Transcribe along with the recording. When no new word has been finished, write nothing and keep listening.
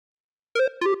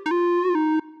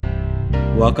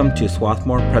welcome to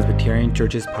Swarthmore Presbyterian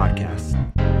Church's podcast.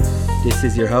 This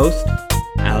is your host,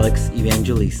 Alex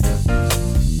Evangelista.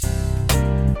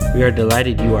 We are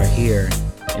delighted you are here,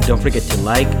 and don't forget to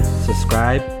like,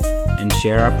 subscribe, and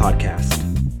share our podcast.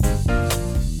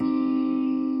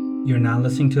 You're now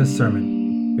listening to a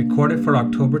sermon recorded for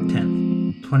October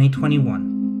 10th,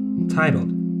 2021,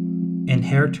 titled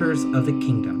Inheritors of the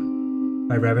Kingdom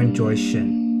by Reverend Joyce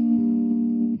Shin.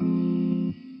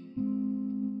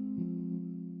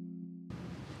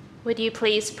 Would you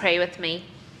please pray with me?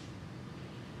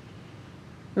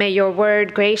 May your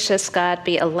word, gracious God,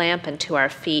 be a lamp unto our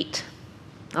feet,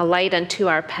 a light unto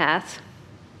our path.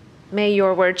 May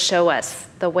your word show us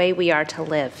the way we are to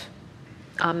live.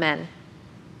 Amen.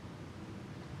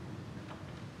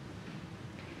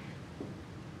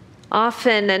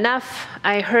 Often enough,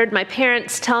 I heard my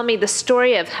parents tell me the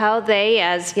story of how they,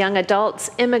 as young adults,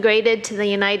 immigrated to the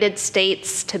United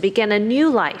States to begin a new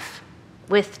life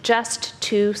with just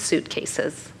 2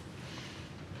 suitcases.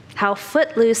 How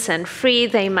footloose and free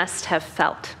they must have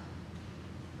felt.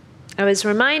 I was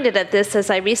reminded of this as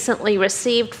I recently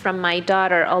received from my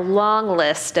daughter a long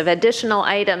list of additional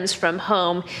items from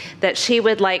home that she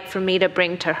would like for me to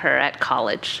bring to her at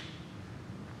college.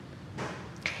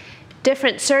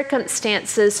 Different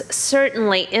circumstances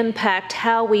certainly impact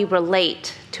how we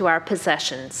relate to our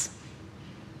possessions.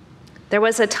 There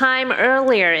was a time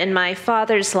earlier in my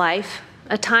father's life,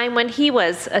 a time when he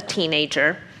was a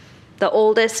teenager, the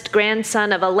oldest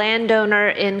grandson of a landowner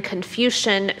in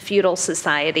Confucian feudal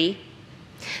society,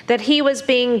 that he was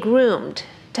being groomed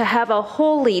to have a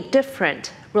wholly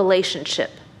different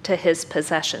relationship to his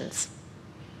possessions.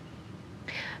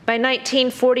 By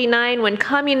 1949, when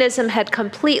communism had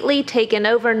completely taken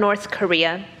over North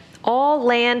Korea, all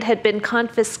land had been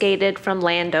confiscated from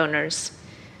landowners.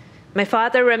 My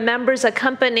father remembers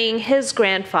accompanying his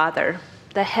grandfather,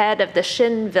 the head of the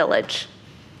Shin village,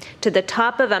 to the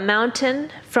top of a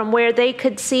mountain from where they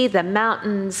could see the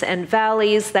mountains and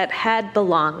valleys that had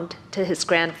belonged to his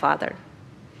grandfather.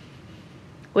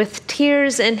 With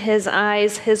tears in his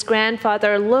eyes, his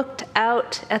grandfather looked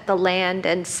out at the land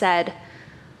and said,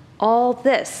 "All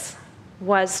this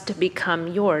was to become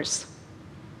yours."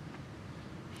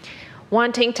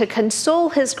 Wanting to console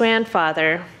his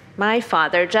grandfather, my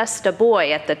father, just a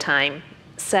boy at the time,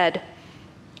 said,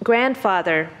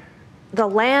 "Grandfather, the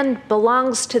land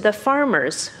belongs to the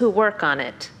farmers who work on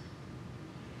it."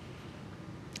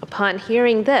 Upon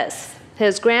hearing this,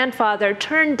 his grandfather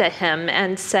turned to him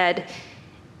and said,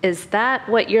 "Is that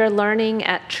what you're learning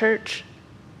at church?"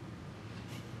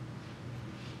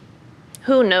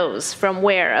 Who knows from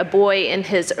where a boy in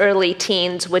his early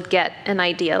teens would get an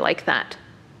idea like that?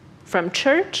 From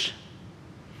church?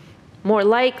 More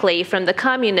likely from the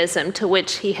communism to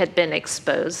which he had been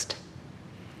exposed.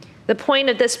 The point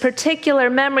of this particular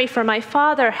memory for my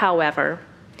father, however,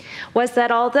 was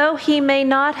that although he may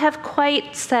not have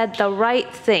quite said the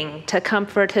right thing to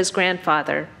comfort his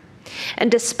grandfather,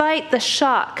 and despite the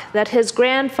shock that his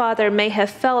grandfather may have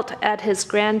felt at his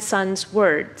grandson's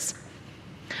words,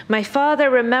 my father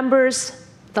remembers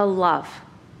the love,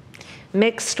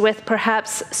 mixed with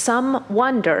perhaps some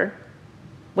wonder,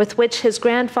 with which his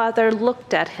grandfather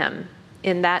looked at him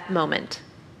in that moment.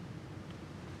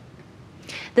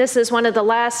 This is one of the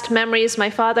last memories my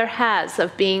father has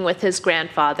of being with his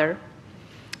grandfather.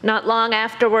 Not long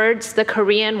afterwards, the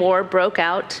Korean War broke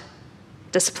out,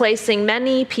 displacing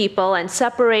many people and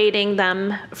separating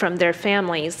them from their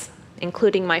families,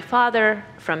 including my father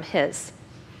from his.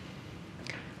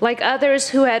 Like others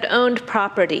who had owned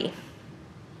property,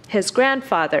 his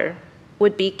grandfather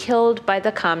would be killed by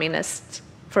the communists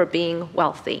for being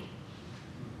wealthy.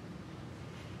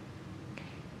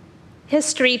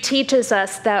 History teaches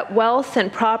us that wealth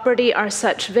and property are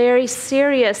such very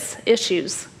serious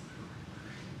issues.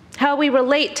 How we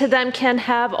relate to them can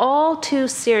have all too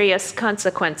serious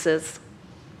consequences: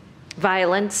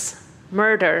 violence,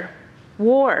 murder,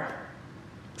 war,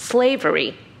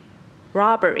 slavery,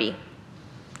 robbery,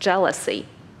 jealousy.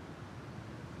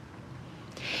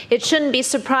 It shouldn't be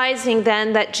surprising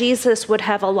then that Jesus would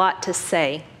have a lot to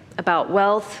say about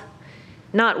wealth,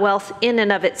 not wealth in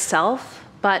and of itself,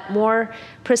 but more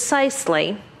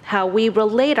precisely how we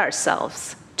relate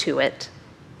ourselves to it.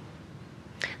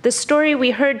 The story we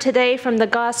heard today from the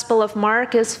Gospel of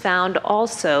Mark is found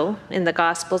also in the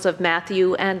Gospels of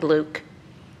Matthew and Luke.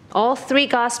 All 3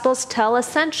 Gospels tell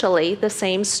essentially the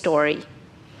same story.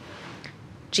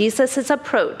 Jesus is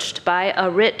approached by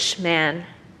a rich man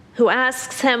who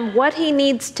asks him what he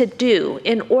needs to do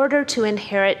in order to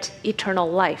inherit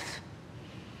eternal life.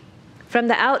 From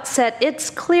the outset, it's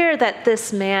clear that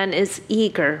this man is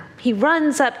eager. He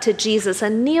runs up to Jesus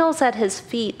and kneels at his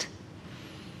feet.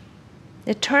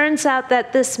 It turns out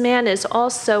that this man is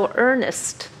also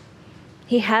earnest.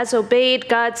 He has obeyed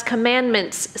God's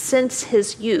commandments since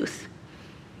his youth.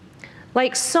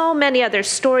 Like so many other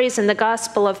stories in the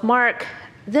Gospel of Mark,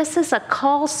 this is a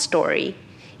call story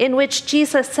in which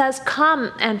Jesus says,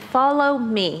 "Come and follow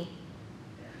me."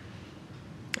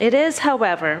 It is,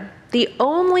 however, the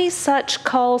only such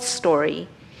call story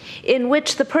in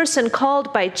which the person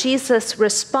called by Jesus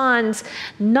responds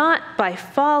not by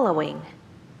following,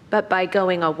 but by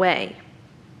going away.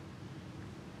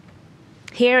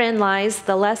 Herein lies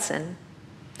the lesson.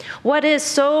 What is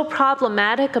so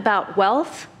problematic about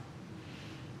wealth?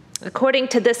 According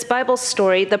to this Bible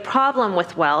story, the problem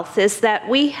with wealth is that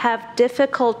we have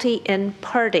difficulty in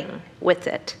parting with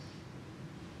it.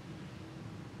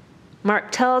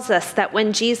 Mark tells us that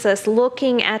when Jesus,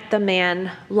 looking at the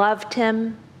man, loved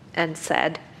him and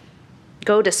said,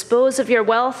 "Go dispose of your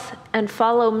wealth and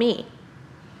follow me,"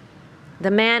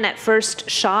 the man at first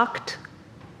shocked,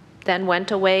 then went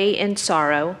away in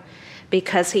sorrow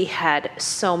because he had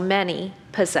so many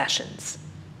possessions.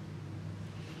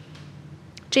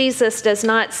 Jesus does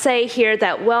not say here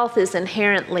that wealth is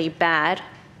inherently bad.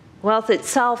 Wealth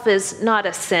itself is not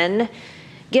a sin.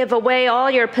 Give away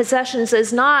all your possessions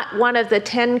is not one of the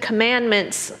 10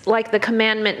 commandments, like the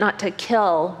commandment not to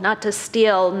kill, not to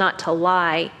steal, not to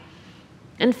lie.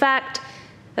 In fact,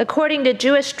 according to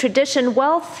Jewish tradition,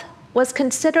 wealth was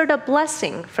considered a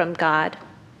blessing from God,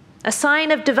 a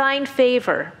sign of divine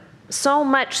favor, so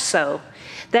much so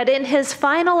that in his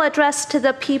final address to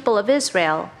the people of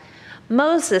Israel,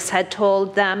 Moses had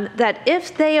told them that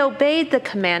if they obeyed the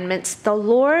commandments, the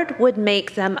Lord would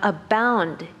make them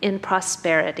abound in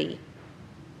prosperity.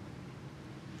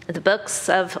 The books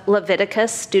of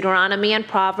Leviticus, Deuteronomy, and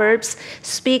Proverbs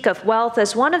speak of wealth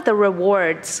as one of the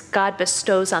rewards God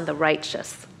bestows on the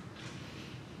righteous.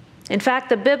 In fact,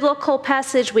 the biblical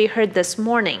passage we heard this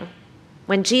morning,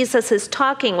 when Jesus is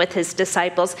talking with his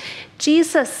disciples,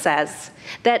 Jesus says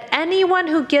that anyone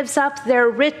who gives up their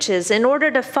riches in order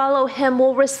to follow him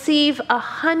will receive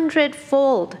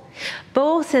 100-fold,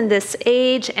 both in this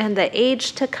age and the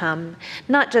age to come,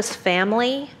 not just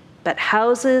family, but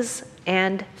houses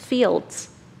and fields.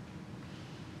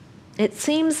 It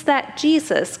seems that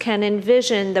Jesus can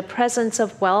envision the presence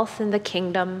of wealth in the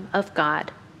kingdom of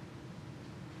God.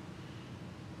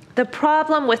 The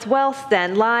problem with wealth,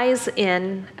 then, lies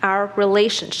in our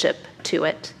relationship to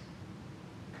it.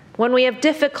 When we have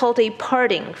difficulty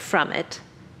parting from it,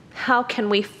 how can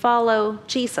we follow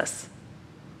Jesus?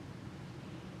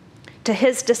 To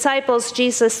his disciples,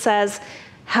 Jesus says,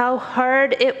 "How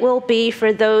hard it will be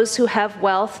for those who have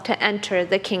wealth to enter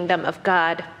the kingdom of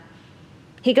God."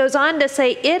 He goes on to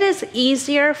say, "It is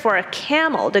easier for a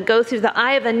camel to go through the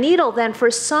eye of a needle than for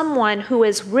someone who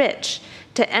is rich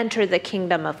to enter the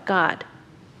kingdom of God."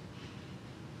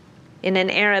 In an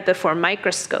era before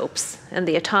microscopes and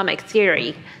the atomic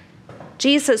theory,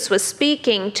 Jesus was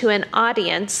speaking to an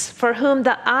audience for whom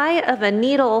the eye of a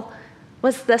needle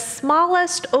was the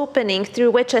smallest opening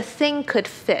through which a thing could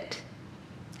fit,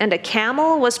 and a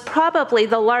camel was probably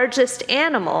the largest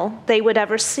animal they would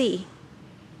ever see.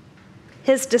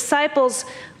 His disciples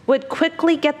would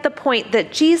quickly get the point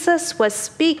that Jesus was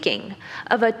speaking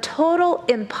of a total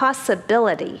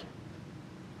impossibility.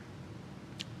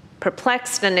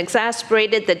 Perplexed and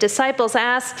exasperated, the disciples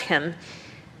asked him,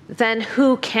 "Then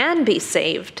who can be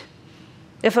saved?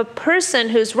 If a person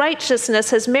whose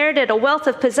righteousness has merited a wealth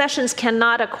of possessions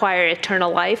cannot acquire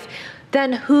eternal life,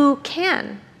 then who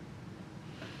can?"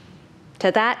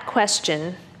 To that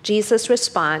question, Jesus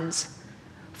responds,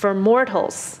 "For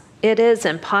mortals, it is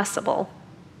impossible,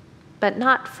 but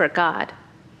not for God.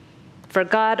 For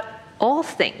God, all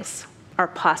things are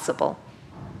possible."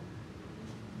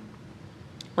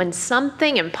 When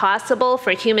something impossible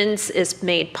for humans is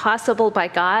made possible by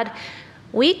God,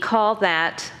 we call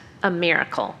that a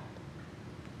miracle.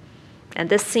 And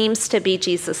this seems to be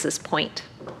Jesus' point.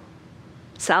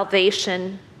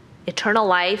 Salvation, eternal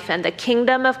life, and the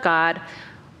kingdom of God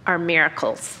are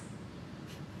miracles.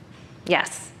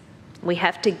 Yes, we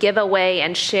have to give away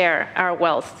and share our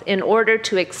wealth in order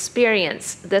to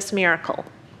experience this miracle,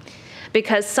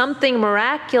 because something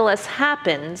miraculous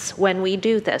happens when we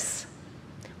do this,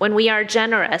 when we are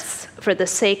generous for the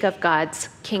sake of God's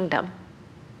kingdom.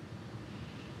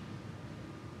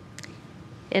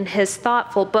 In his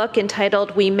thoughtful book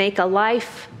entitled "We Make a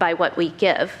Life by What We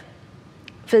Give,"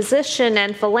 physician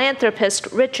and philanthropist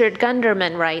Richard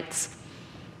Gunderman writes,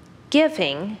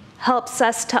 "Giving helps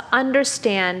us to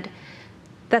understand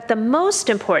that the most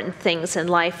important things in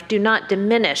life do not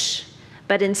diminish,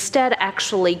 but instead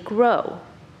actually grow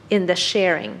in the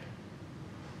sharing.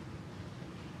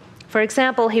 For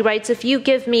example, he writes, if you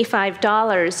give me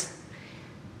 $5,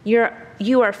 you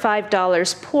are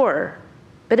 $5 poorer.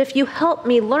 But if you help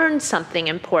me learn something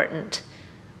important,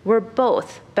 we're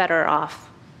both better off.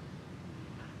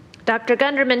 Dr.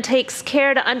 Gunderman takes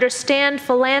care to understand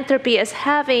philanthropy as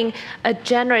having a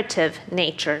generative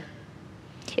nature.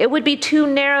 It would be too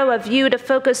narrow a view to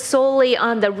focus solely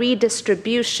on the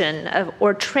redistribution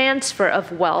or transfer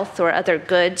of wealth or other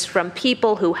goods from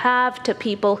people who have to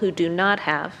people who do not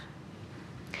have.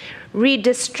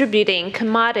 Redistributing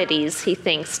commodities, he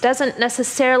thinks, doesn't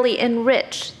necessarily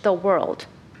enrich the world.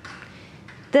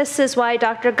 This is why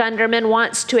Dr. Gunderman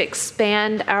wants to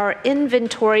expand our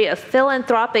inventory of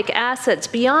philanthropic assets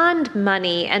beyond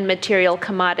money and material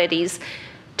commodities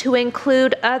to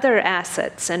include other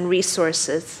assets and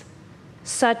resources,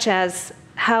 such as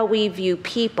how we view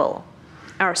people,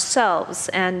 ourselves,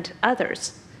 and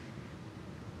others.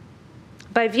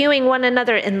 By viewing one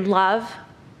another in love,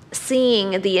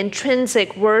 seeing the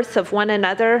intrinsic worth of one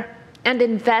another, and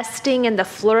investing in the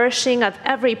flourishing of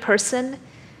every person,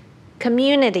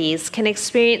 communities can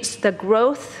experience the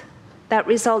growth that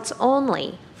results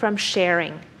only from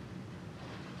sharing.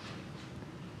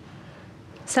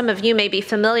 Some of you may be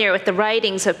familiar with the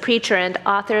writings of preacher and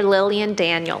author Lillian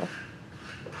Daniel.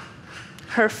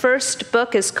 Her first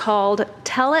book is called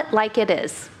Tell It Like It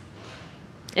Is.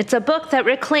 It's a book that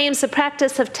reclaims the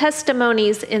practice of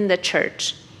testimonies in the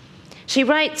church. She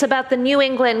writes about the New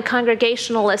England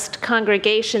Congregationalist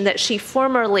congregation that she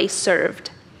formerly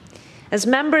served. As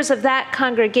members of that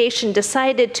congregation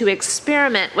decided to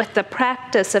experiment with the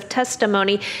practice of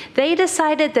testimony, they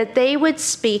decided that they would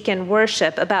speak and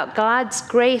worship about God's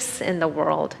grace in the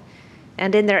world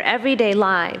and in their everyday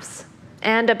lives,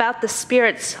 and about the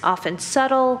Spirit's often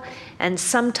subtle and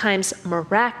sometimes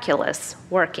miraculous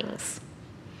workings.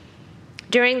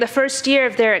 During the first year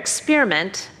of their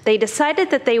experiment, they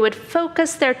decided that they would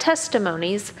focus their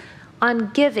testimonies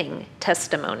on giving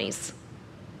testimonies.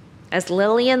 As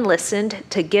Lillian listened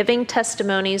to giving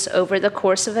testimonies over the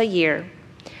course of a year,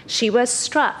 she was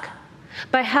struck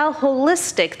by how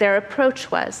holistic their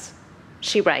approach was.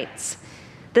 She writes,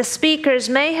 the speakers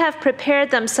may have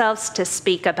prepared themselves to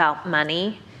speak about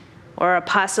money or a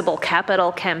possible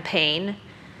capital campaign,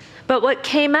 but what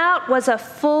came out was a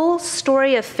full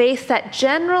story of faith that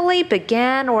generally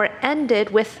began or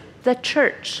ended with the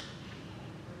church.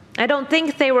 I don't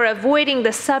think they were avoiding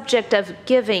the subject of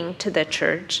giving to the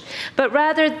church, but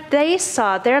rather they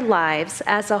saw their lives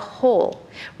as a whole,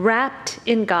 wrapped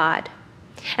in God.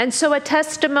 And so a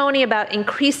testimony about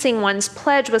increasing one's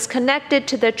pledge was connected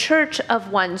to the church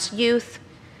of one's youth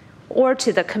or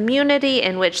to the community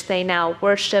in which they now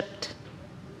worshiped.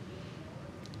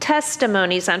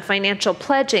 Testimonies on financial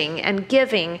pledging and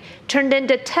giving turned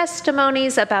into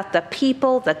testimonies about the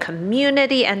people, the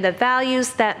community, and the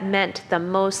values that meant the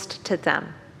most to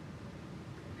them.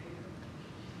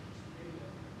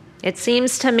 It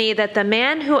seems to me that the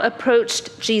man who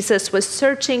approached Jesus was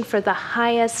searching for the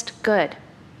highest good,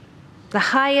 the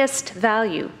highest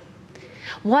value.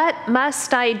 What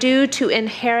must I do to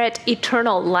inherit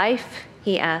eternal life?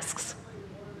 He asks.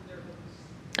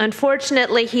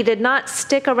 Unfortunately, he did not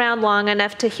stick around long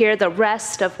enough to hear the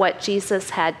rest of what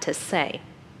Jesus had to say.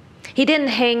 He didn't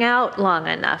hang out long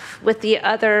enough with the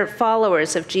other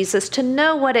followers of Jesus to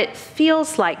know what it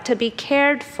feels like to be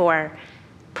cared for,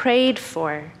 prayed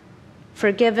for,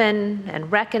 forgiven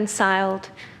and reconciled,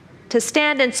 to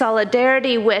stand in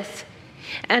solidarity with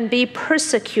and be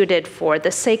persecuted for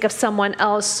the sake of someone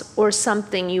else or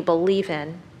something you believe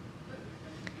in.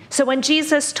 So when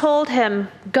Jesus told him,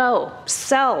 go,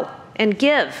 sell, and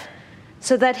give,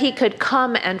 so that he could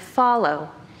come and follow,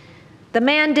 the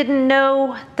man didn't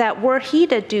know that were he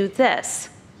to do this,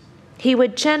 he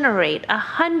would generate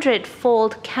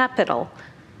 100-fold capital.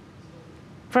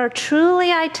 For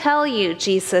truly I tell you,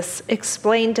 Jesus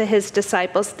explained to his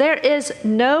disciples, there is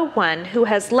no one who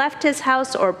has left his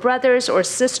house or brothers or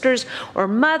sisters or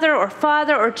mother or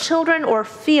father or children or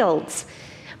fields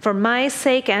for my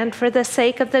sake and for the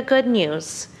sake of the good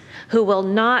news, who will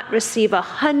not receive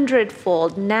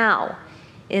 100-fold now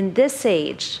in this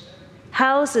age,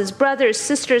 houses, brothers,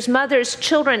 sisters, mothers,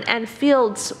 children, and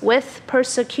fields with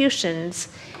persecutions,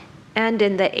 and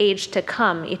in the age to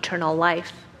come, eternal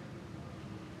life.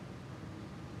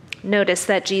 Notice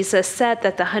that Jesus said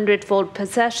that the 100-fold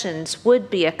possessions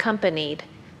would be accompanied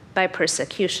by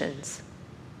persecutions.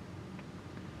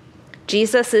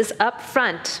 Jesus is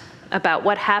upfront about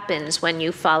what happens when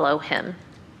you follow him.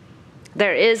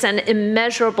 There is an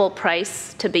immeasurable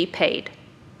price to be paid.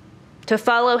 To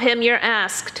follow him, you're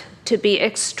asked to be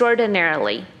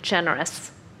extraordinarily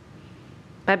generous.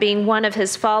 By being one of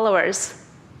his followers,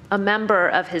 a member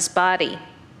of his body,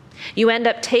 you end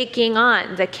up taking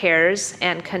on the cares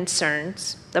and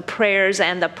concerns, the prayers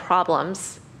and the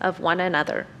problems of one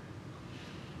another.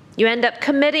 You end up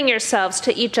committing yourselves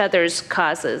to each other's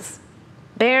causes,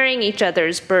 bearing each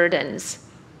other's burdens,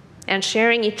 and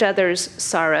sharing each other's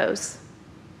sorrows.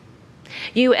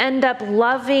 You end up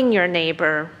loving your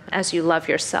neighbor as you love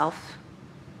yourself.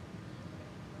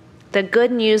 The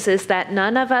good news is that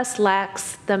none of us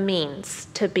lacks the means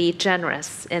to be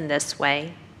generous in this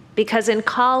way, because in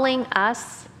calling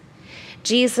us,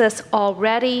 Jesus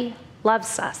already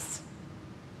loves us.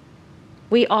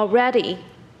 We already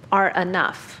are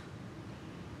enough.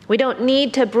 We don't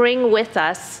need to bring with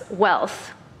us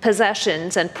wealth,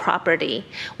 possessions, and property.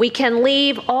 We can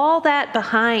leave all that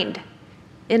behind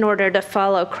in order to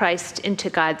follow Christ into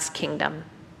God's kingdom.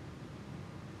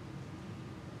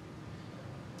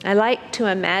 I like to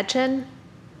imagine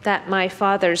that my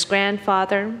father's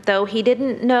grandfather, though he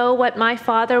didn't know what my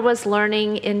father was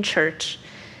learning in church,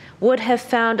 would have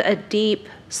found a deep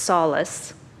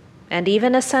solace and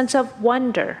even a sense of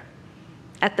wonder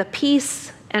at the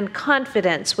peace and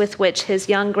confidence with which his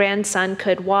young grandson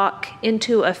could walk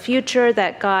into a future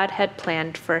that God had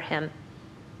planned for him.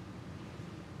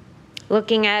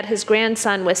 Looking at his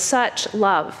grandson with such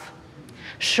love,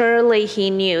 surely he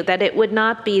knew that it would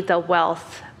not be the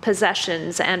wealth,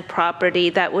 possessions, and property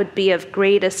that would be of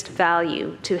greatest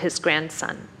value to his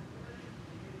grandson.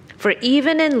 For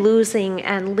even in losing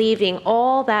and leaving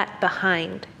all that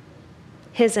behind,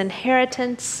 his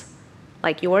inheritance,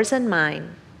 like yours and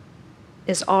mine,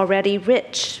 is already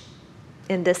rich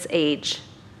in this age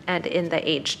and in the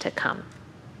age to come.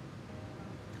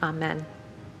 Amen.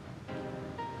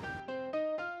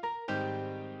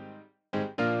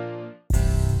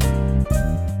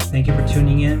 Thank you for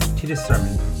tuning in to this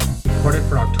sermon, recorded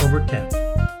for October 10th,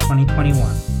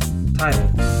 2021,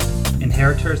 titled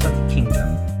Inheritors of the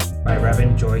Kingdom by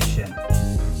Reverend Joyce Shin.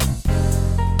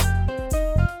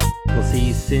 We'll see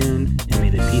you soon, and may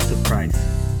the peace of Christ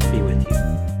be with you.